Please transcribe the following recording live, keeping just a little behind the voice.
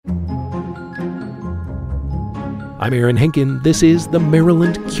I'm Aaron Henkin. This is the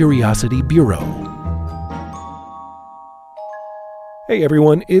Maryland Curiosity Bureau. Hey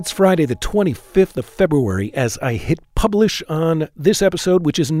everyone, it's Friday the 25th of February as I hit publish on this episode,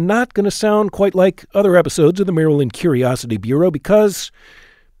 which is not going to sound quite like other episodes of the Maryland Curiosity Bureau because,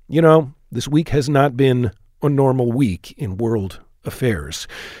 this week has not been a normal week in world affairs.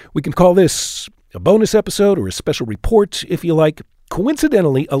 We can call this a bonus episode or a special report if you like.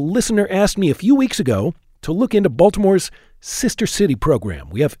 Coincidentally, a listener asked me a few weeks ago to look into Baltimore's Sister City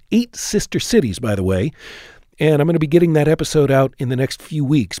program. We have 8 sister cities, by the way, and I'm going to be getting that episode out in the next few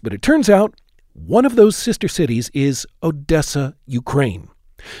weeks. But it turns out one of those sister cities is Odesa, Ukraine.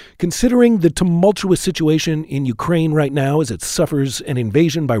 Considering the tumultuous situation in Ukraine right now as it suffers an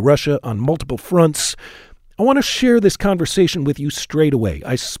invasion by Russia on multiple fronts, I want to share this conversation with you straight away.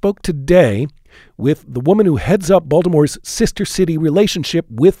 I spoke today with the woman who heads up Baltimore's sister city relationship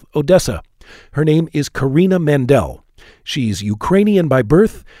with Odesa. Her name is Karina Mandel. She's Ukrainian by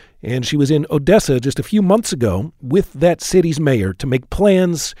birth, and she was in Odesa just a few months ago with that city's mayor to make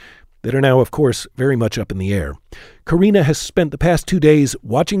plans that are now, of course, very much up in the air. Karina has spent the past 2 days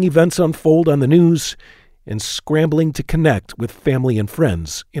watching events unfold on the news and scrambling to connect with family and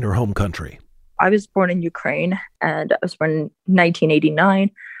friends in her home country. I was born in Ukraine, and I was born in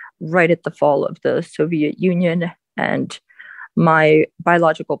 1989, right at the fall of the Soviet Union. And my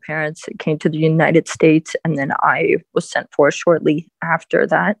biological parents came to the United States, and then I was sent for shortly after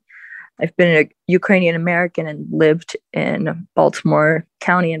that. I've been a Ukrainian American and lived in Baltimore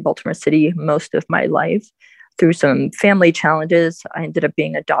County and Baltimore City most of my life. Through some family challenges, I ended up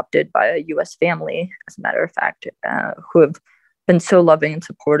being adopted by a U.S. family, as a matter of fact, who have been so loving and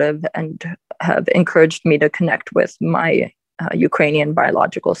supportive and have encouraged me to connect with my Ukrainian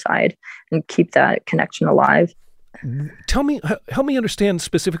biological side and keep that connection alive. Help me understand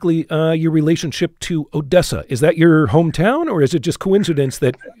specifically your relationship to Odesa. Is that your hometown, or is it just coincidence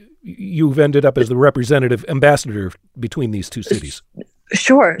that you've ended up as the representative ambassador between these two cities?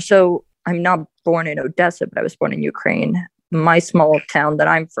 Sure. So I'm not born in Odesa, but I was born in Ukraine. My small town that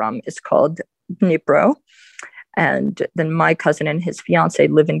I'm from is called Dnipro. And then my cousin and his fiance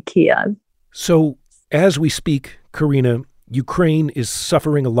live in Kiev. So as we speak, Karina, Ukraine is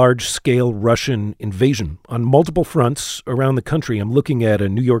suffering a large-scale Russian invasion on multiple fronts around the country. I'm looking at a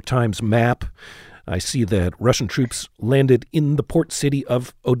New York Times map. I see that Russian troops landed in the port city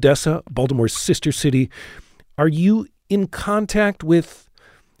of Odesa, Baltimore's sister city. Are you in contact with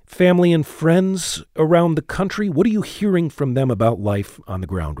family and friends around the country? What are you hearing from them about life on the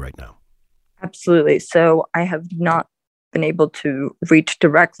ground right now? Absolutely. So I have not been able to reach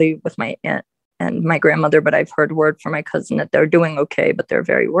directly with my aunt and my grandmother, but I've heard word from my cousin that they're doing okay, but they're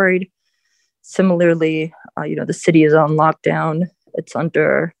very worried. Similarly, the city is on lockdown. It's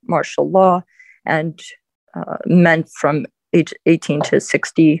under martial law, and men from age 18 to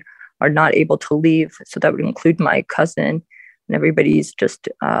 60 are not able to leave. So that would include my cousin, and everybody's just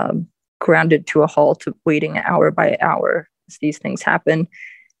grounded to a halt, waiting hour by hour as these things happen.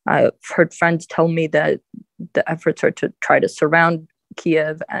 I've heard friends tell me that the efforts are to try to surround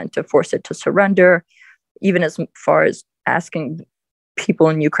Kiev and to force it to surrender, even as far as asking people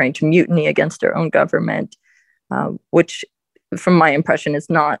in Ukraine to mutiny against their own government, which, from my impression, is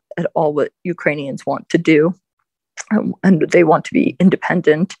not at all what Ukrainians want to do. And they want to be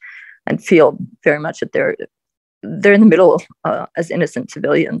independent and feel very much that they're in the middle as innocent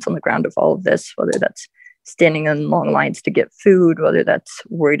civilians on the ground of all of this, whether that's standing in long lines to get food, whether that's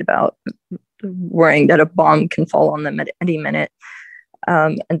worrying that a bomb can fall on them at any minute.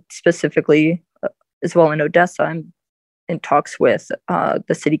 And specifically, as well in Odesa, I'm in talks with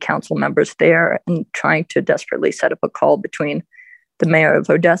the city council members there and trying to desperately set up a call between the mayor of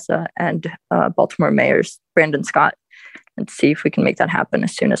Odesa and Baltimore Mayor Brandon Scott and see if we can make that happen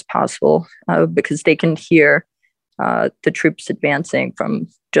as soon as possible, because they can hear the troops advancing from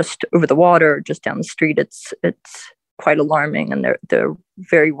just over the water, just down the street. It's quite alarming, and they're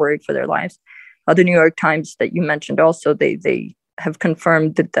very worried for their lives. The New York Times that you mentioned also, they have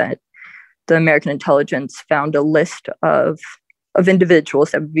confirmed that the American intelligence found a list of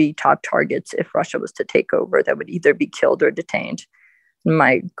individuals that would be top targets if Russia was to take over, that would either be killed or detained.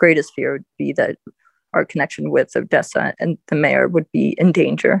 My greatest fear would be that our connection with Odesa and the mayor would be in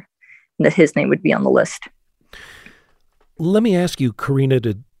danger, and that his name would be on the list. Let me ask you, Karina,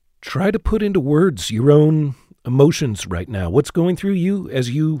 to try to put into words your own emotions right now. What's going through you as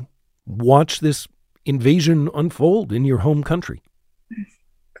you watch this invasion unfold in your home country?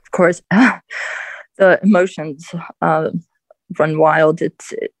 Of course, the emotions run wild.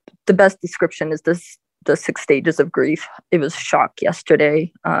 The best description is the 6 stages of grief. It was shock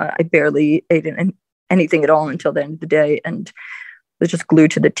yesterday. I barely ate anything at all until the end of the day, and was just glued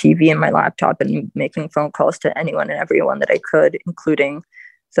to the TV and my laptop and making phone calls to anyone and everyone that I could, including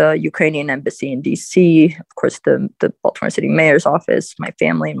the Ukrainian embassy in DC, of course, the Baltimore City mayor's office, my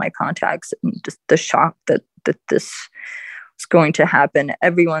family and my contacts, and just the shock that this was going to happen.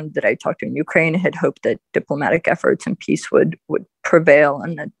 Everyone that I talked to in Ukraine had hoped that diplomatic efforts and peace would prevail,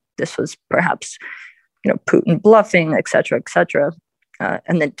 and that this was perhaps, Putin bluffing, et cetera, et cetera.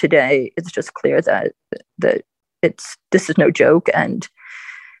 And then today, it's just clear that this is no joke, and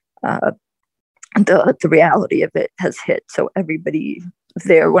the reality of it has hit. So everybody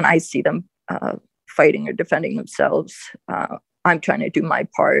there, when I see them fighting or defending themselves, I'm trying to do my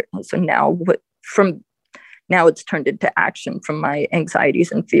part. So now it's turned into action from my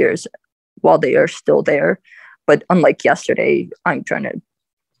anxieties and fears while they are still there. But unlike yesterday, I'm trying to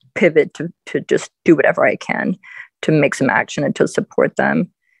pivot to just do whatever I can to make some action and to support them.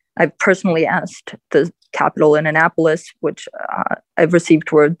 I've personally asked the Capitol in Annapolis, which I've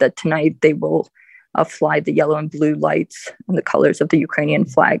received word that tonight they will fly the yellow and blue lights and the colors of the Ukrainian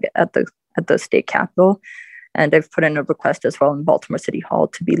flag at the state capitol. And I've put in a request as well in Baltimore City Hall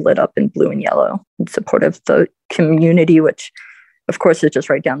to be lit up in blue and yellow in support of the community, which of course is just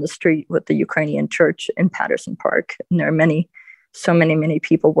right down the street with the Ukrainian church in Patterson Park. And there are so many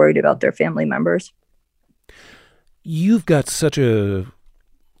people worried about their family members. You've got such a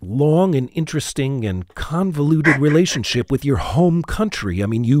long and interesting and convoluted relationship with your home country. I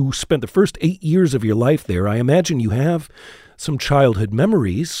mean, you spent the first 8 years of your life there. I imagine you have some childhood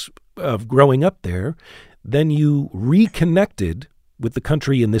memories of growing up there. Then you reconnected with the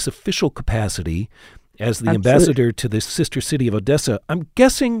country in this official capacity as the ambassador to the sister city of Odessa. I'm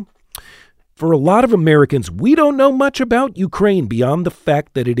guessing for a lot of Americans, we don't know much about Ukraine beyond the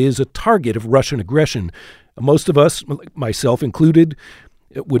fact that it is a target of Russian aggression. Most of us, myself included,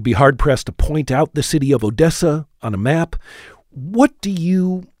 it would be hard-pressed to point out the city of Odessa on a map. What do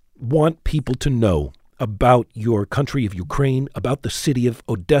you want people to know about your country of Ukraine, about the city of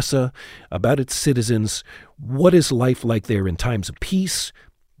Odessa, about its citizens? What is life like there in times of peace?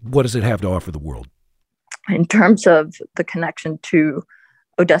 What does it have to offer the world? In terms of the connection to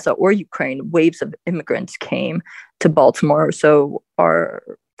Odessa or Ukraine, waves of immigrants came to Baltimore. So our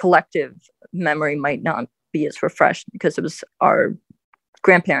collective memory might not be as refreshed because it was our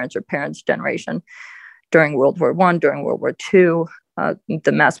grandparents or parents' generation during World War I, during World War II,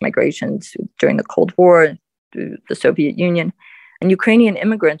 the mass migrations during the Cold War, the Soviet Union. And Ukrainian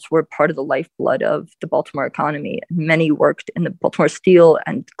immigrants were part of the lifeblood of the Baltimore economy. Many worked in the Baltimore steel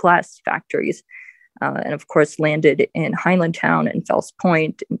and glass factories, and of course landed in Highlandtown and Fells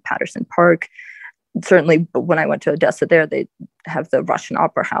Point, in Patterson Park. Certainly, but when I went to Odessa there, they have the Russian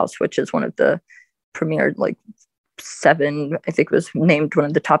Opera House, which is one of the premier, seven, I think it was named one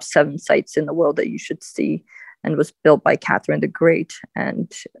of the top 7 sites in the world that you should see, and was built by Catherine the Great,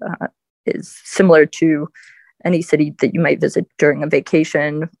 and is similar to any city that you might visit during a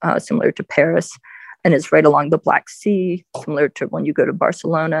vacation, similar to Paris, and is right along the Black Sea, similar to when you go to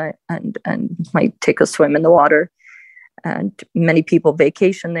Barcelona and might take a swim in the water. And many people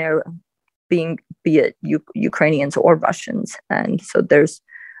vacation there, be it Ukrainians or Russians. And so there's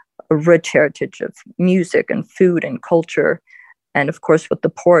a rich heritage of music and food and culture. And of course, with the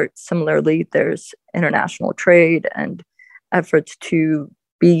port, similarly, there's international trade and efforts to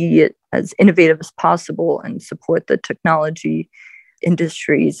be as innovative as possible and support the technology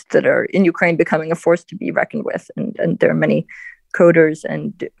industries that are in Ukraine becoming a force to be reckoned with. And there are many coders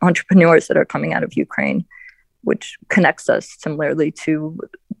and entrepreneurs that are coming out of Ukraine, which connects us similarly to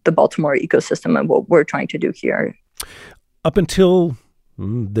the Baltimore ecosystem and what we're trying to do here. Up until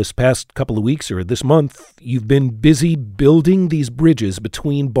this past couple of weeks or this month, you've been busy building these bridges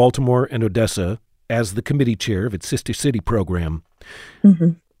between Baltimore and Odessa as the committee chair of its Sister City program.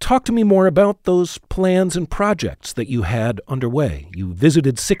 Mm-hmm. Talk to me more about those plans and projects that you had underway. You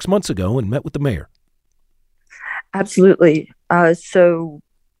visited 6 months ago and met with the mayor. Absolutely. So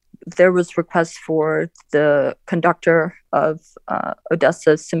there was requests for the conductor of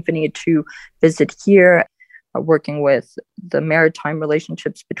Odessa Symphony to visit here, working with the maritime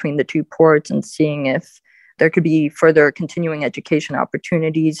relationships between the two ports and seeing if there could be further continuing education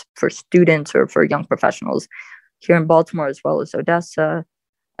opportunities for students or for young professionals here in Baltimore as well as Odessa.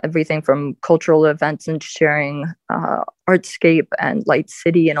 Everything from cultural events and sharing Artscape and Light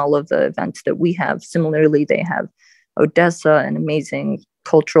City and all of the events that we have. Similarly, they have Odessa and amazing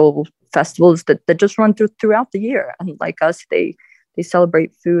cultural festivals that just run throughout the year. And like us, they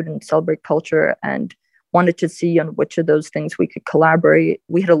celebrate food and celebrate culture, and wanted to see on which of those things we could collaborate.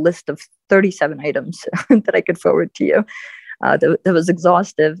 We had a list of 37 items that I could forward to you. That was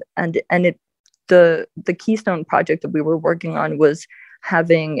exhaustive, and it the keystone project that we were working on was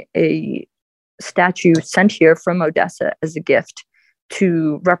having a statue sent here from Odesa as a gift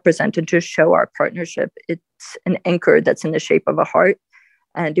to represent and to show our partnership. It's an anchor that's in the shape of a heart,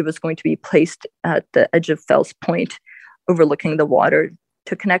 and it was going to be placed at the edge of Fells Point, overlooking the water,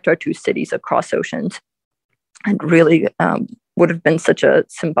 to connect our two cities across oceans. And really would have been such a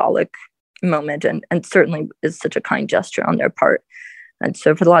symbolic moment, and certainly is such a kind gesture on their part. And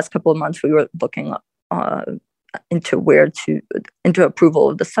so for the last couple of months, we were looking into approval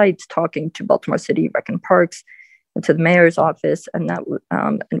of the sites, talking to Baltimore City Rec and Parks, and to the mayor's office, and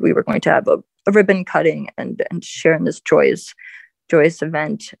we were going to have a ribbon cutting and share in this joyous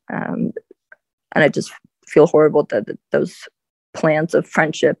event. And I just feel horrible that those plans of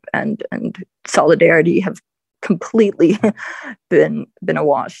friendship and solidarity have completely been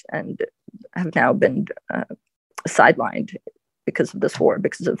awash and have now been sidelined because of this war,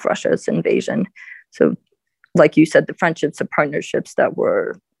 because of Russia's invasion. So, like you said, the friendships, the partnerships that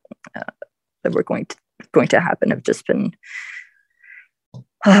were going to happen have just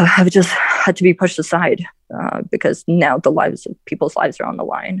had to be pushed aside because now people's lives are on the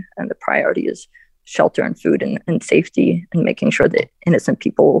line, and the priority is shelter and food and safety, and making sure that innocent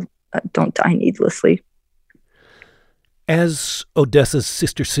people don't die needlessly. As Odesa's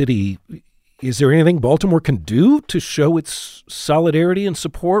sister city, is there anything Baltimore can do to show its solidarity and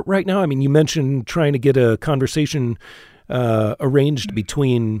support right now? I mean, you mentioned trying to get a conversation arranged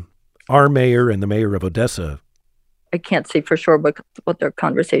between our mayor and the mayor of Odesa. I can't say for sure what their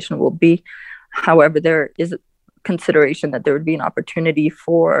conversation will be. However, there is a consideration that there would be an opportunity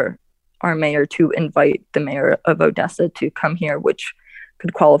for our mayor to invite the mayor of Odesa to come here, which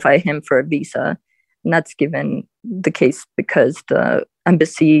could qualify him for a visa. And that's given the case because the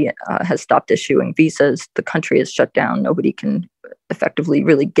embassy has stopped issuing visas. The country is shut down. Nobody can effectively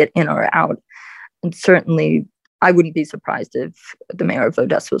really get in or out. And certainly, I wouldn't be surprised if the mayor of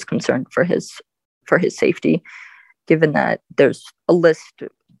Odesa was concerned for his safety, given that there's a list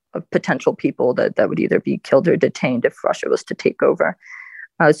of potential people that would either be killed or detained if Russia was to take over.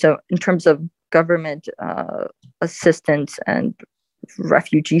 So in terms of government assistance and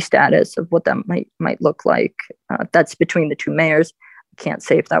refugee status of what that might look like, that's between the two mayors. I can't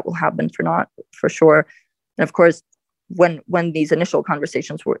say if that will happen for sure. And of course, when these initial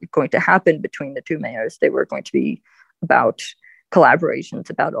conversations were going to happen between the two mayors, they were going to be about collaborations,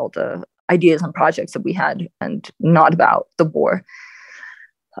 about all the ideas and projects that we had, and not about the war.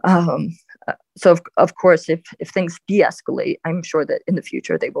 So of course, if things de-escalate, I'm sure that in the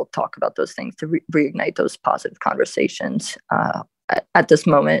future they will talk about those things to reignite those positive conversations. At this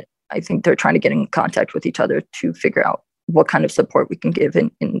moment, I think they're trying to get in contact with each other to figure out what kind of support we can give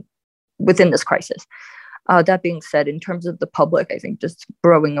within this crisis. That being said, in terms of the public, I think just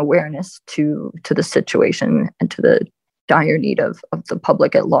growing awareness to the situation and to the dire need of the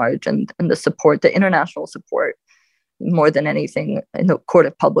public at large, and the support, the international support, more than anything, in the court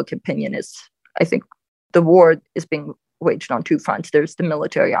of public opinion is, I think the war is being waged on two fronts. There's the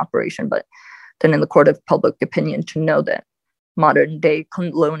military operation, but then in the court of public opinion, to know that modern day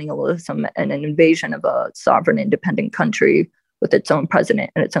colonialism and an invasion of a sovereign independent country with its own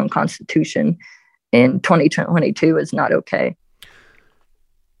president and its own constitution in 2022 is not okay.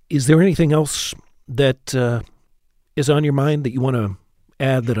 Is there anything else that is on your mind that you want to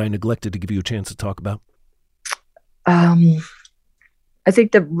add that I neglected to give you a chance to talk about? I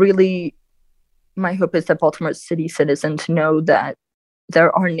think that really my hope is that Baltimore City citizens know that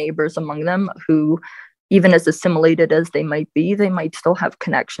there are neighbors among them who, even as assimilated as they might be, they might still have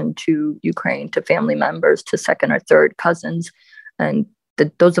connection to Ukraine, to family members, to second or third cousins. And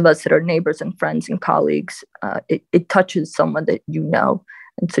that those of us that are neighbors and friends and colleagues, it touches someone that you know.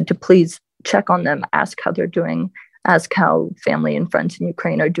 And so to please check on them, ask how they're doing, ask how family and friends in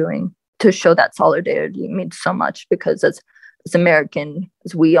Ukraine are doing. To show that solidarity means so much, because as American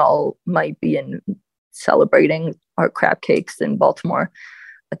as we all might be in celebrating our crab cakes in Baltimore,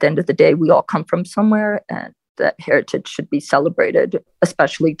 at the end of the day, we all come from somewhere, and that heritage should be celebrated,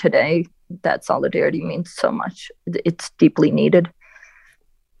 especially today. That solidarity means so much. It's deeply needed.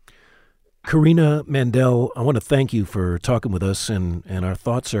 Karina Mandel, I want to thank you for talking with us, and our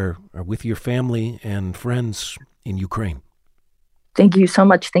thoughts are with your family and friends in Ukraine. Thank you so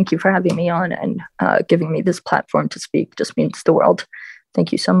much. Thank you for having me on and giving me this platform to speak. It just means the world.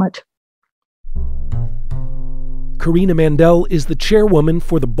 Thank you so much. Karina Mandel is the chairwoman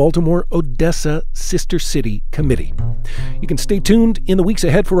for the Baltimore Odesa Sister City Committee. You can stay tuned in the weeks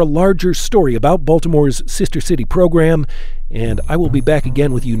ahead for a larger story about Baltimore's Sister City program, and I will be back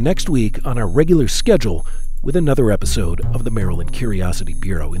again with you next week on our regular schedule with another episode of the Maryland Curiosity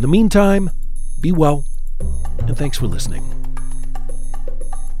Bureau. In the meantime, Be well, and thanks for listening.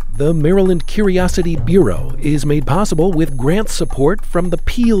 The Maryland Curiosity Bureau is made possible with grant support from the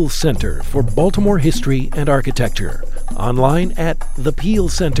Peel Center for Baltimore History and Architecture, online at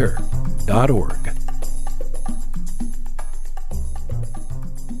thepeelcenter.org.